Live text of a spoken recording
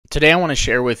Today I want to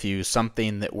share with you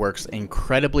something that works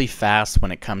incredibly fast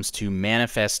when it comes to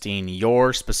manifesting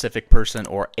your specific person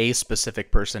or a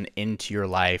specific person into your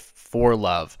life for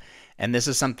love. And this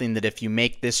is something that if you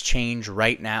make this change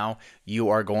right now, you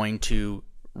are going to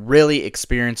really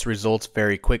experience results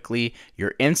very quickly.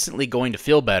 You're instantly going to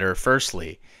feel better,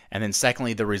 firstly. And then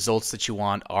secondly, the results that you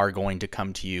want are going to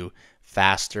come to you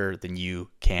faster than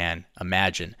you can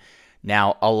imagine.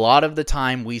 Now, a lot of the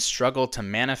time we struggle to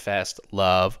manifest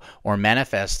love or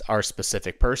manifest our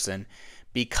specific person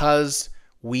because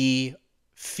we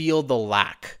feel the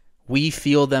lack. We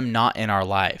feel them not in our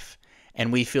life.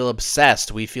 And we feel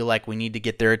obsessed. We feel like we need to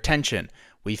get their attention.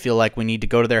 We feel like we need to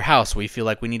go to their house. We feel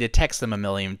like we need to text them a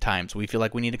million times. We feel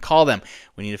like we need to call them.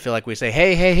 We need to feel like we say,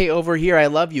 hey, over here, I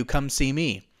love you. Come see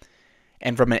me.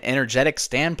 And from an energetic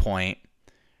standpoint,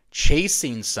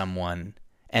 chasing someone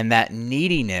and that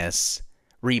neediness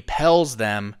repels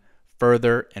them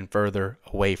further and further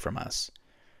away from us.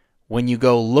 When you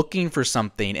go looking for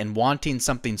something and wanting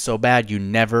something so bad, you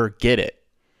never get it.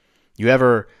 You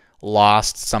ever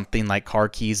lost something like car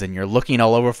keys and you're looking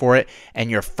all over for it and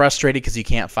you're frustrated because you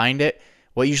can't find it?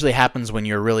 What usually happens when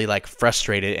you're really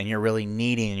frustrated and you're really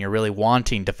needing and you're really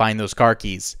wanting to find those car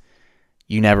keys?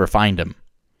 You never find them.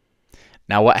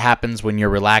 Now, what happens when you're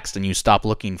relaxed and you stop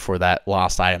looking for that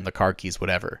lost item, the car keys,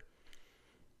 whatever?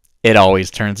 It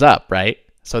always turns up, right?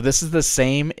 So this is the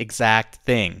same exact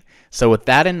thing. So with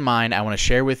that in mind, I want to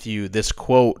share with you this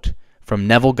quote from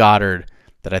Neville Goddard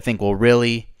that I think will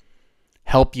really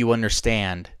help you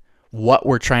understand what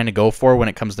we're trying to go for when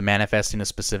it comes to manifesting a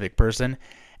specific person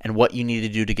and what you need to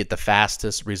do to get the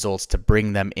fastest results to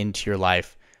bring them into your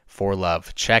life for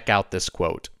love. Check out this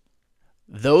quote.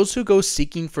 Those who go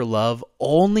seeking for love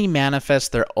only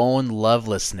manifest their own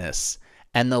lovelessness,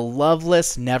 and the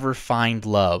loveless never find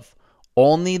love.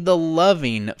 Only the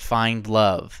loving find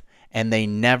love, and they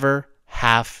never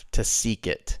have to seek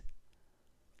it.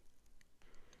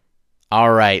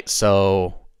 All right,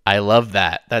 so I love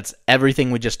that. That's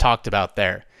everything we just talked about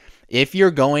there. If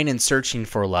you're going and searching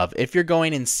for love, if you're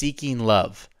going and seeking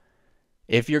love,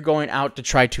 if you're going out to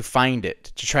try to find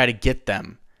it, to try to get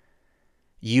them,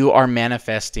 you are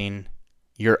manifesting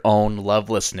your own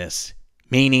lovelessness,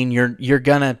 meaning you're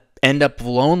going to end up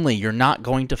lonely. You're not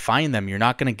going to find them. You're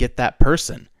not going to get that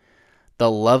person.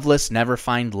 The loveless never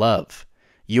find love.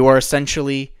 You are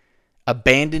essentially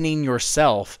abandoning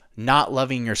yourself, not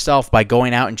loving yourself by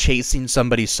going out and chasing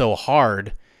somebody so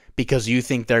hard because you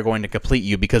think they're going to complete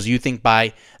you, because you think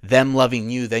by them loving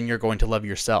you, then you're going to love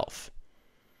yourself.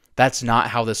 That's not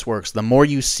how this works. The more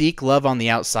you seek love on the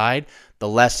outside, the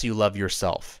less you love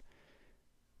yourself.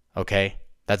 Okay?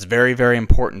 That's very, very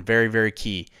important, very, very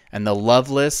key. And the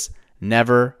loveless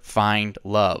never find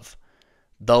love.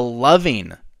 The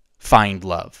loving find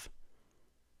love.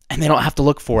 And they don't have to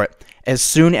look for it. As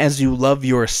soon as you love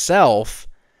yourself,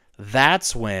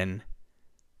 that's when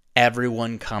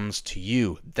everyone comes to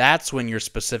you. That's when your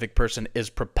specific person is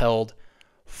propelled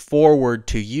forward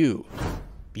to you.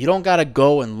 You don't got to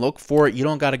go and look for it. You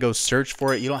don't got to go search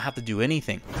for it. You don't have to do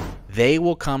anything. They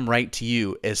will come right to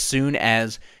you as soon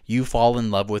as you fall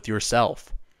in love with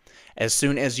yourself. As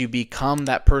soon as you become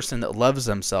that person that loves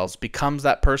themselves, becomes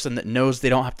that person that knows they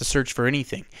don't have to search for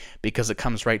anything because it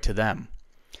comes right to them.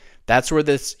 That's where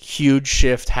this huge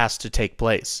shift has to take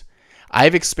place.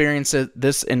 I've experienced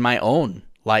this in my own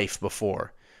life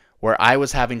before, where I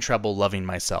was having trouble loving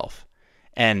myself.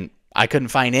 And I couldn't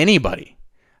find anybody.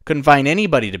 Couldn't find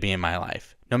anybody to be in my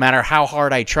life. No matter how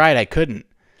hard I tried, I couldn't.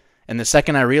 And the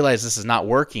second I realized this is not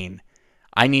working,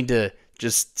 I need to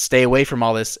just stay away from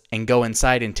all this and go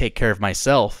inside and take care of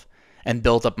myself and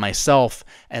build up myself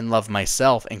and love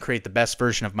myself and create the best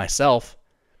version of myself.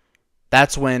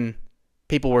 That's when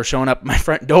people were showing up at my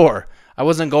front door. I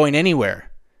wasn't going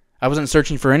anywhere. I wasn't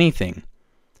searching for anything.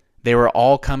 They were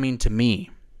all coming to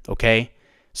me, okay?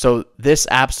 So this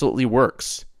absolutely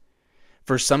works.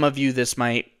 For some of you, this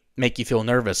might make you feel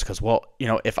nervous because, well,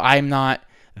 if I'm not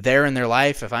there in their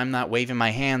life, if I'm not waving my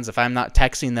hands, if I'm not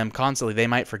texting them constantly, they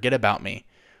might forget about me.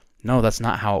 No, that's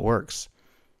not how it works.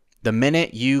 The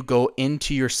minute you go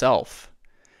into yourself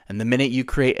and the minute you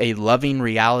create a loving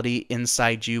reality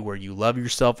inside you where you love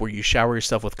yourself, where you shower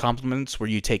yourself with compliments, where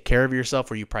you take care of yourself,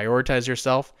 where you prioritize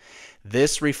yourself,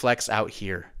 this reflects out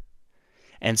here.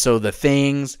 And so the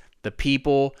things, the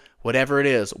people, whatever it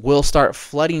is, will start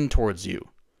flooding towards you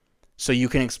so you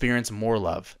can experience more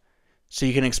love, so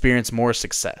you can experience more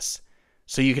success,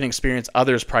 so you can experience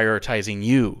others prioritizing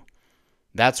you.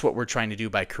 That's what we're trying to do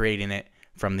by creating it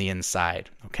from the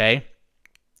inside, okay?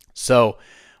 So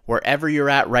wherever you're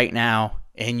at right now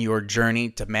in your journey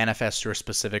to manifest your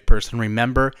specific person.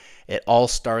 Remember, it all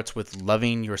starts with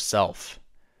loving yourself.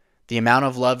 The amount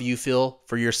of love you feel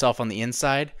for yourself on the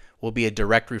inside will be a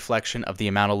direct reflection of the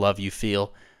amount of love you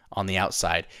feel on the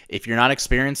outside. If you're not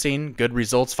experiencing good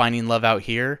results finding love out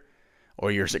here,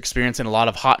 or you're experiencing a lot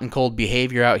of hot and cold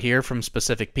behavior out here from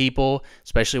specific people,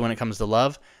 especially when it comes to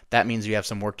love, that means you have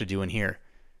some work to do in here.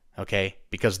 Okay?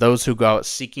 Because those who go out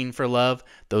seeking for love,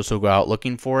 those who go out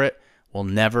looking for it, will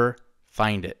never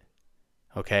find it.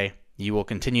 Okay? You will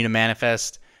continue to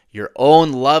manifest your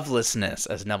own lovelessness,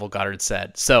 as Neville Goddard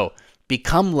said. So,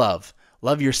 become love.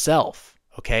 Love yourself.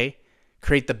 Okay?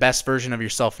 Create the best version of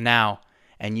yourself now,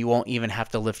 and you won't even have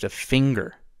to lift a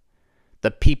finger.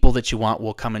 The people that you want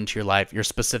will come into your life. Your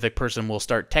specific person will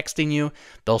start texting you.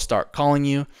 They'll start calling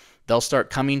you. They'll start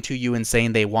coming to you and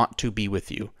saying they want to be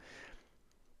with you.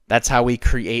 That's how we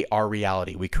create our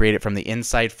reality. We create it from the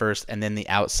inside first, and then the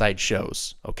outside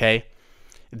shows. Okay?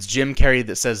 It's Jim Carrey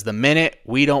that says the minute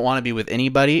we don't want to be with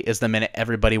anybody is the minute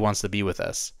everybody wants to be with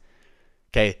us.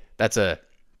 Okay? That's a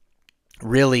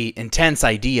really intense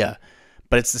idea,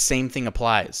 but it's the same thing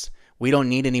applies. We don't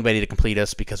need anybody to complete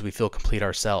us because we feel complete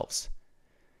ourselves.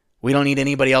 We don't need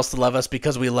anybody else to love us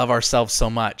because we love ourselves so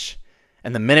much.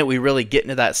 And the minute we really get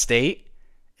into that state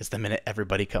is the minute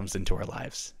everybody comes into our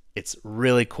lives. It's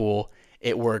really cool.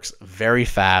 It works very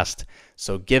fast.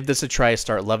 So give this a try.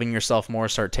 Start loving yourself more.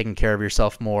 Start taking care of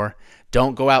yourself more.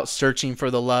 Don't go out searching for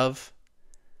the love.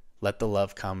 Let the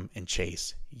love come and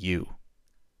chase you.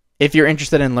 If you're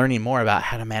interested in learning more about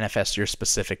how to manifest your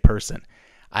specific person,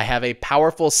 I have a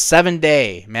powerful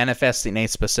 7-day Manifesting a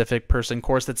Specific Person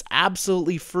course that's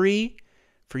absolutely free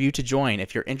for you to join.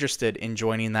 If you're interested in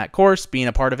joining that course, being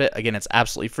a part of it, again, it's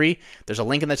absolutely free. There's a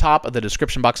link in the top of the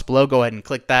description box below. Go ahead and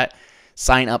click that.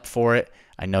 Sign up for it.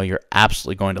 I know you're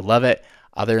absolutely going to love it.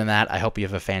 Other than that, I hope you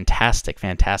have a fantastic,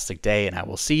 fantastic day, and I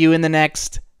will see you in the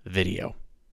next video.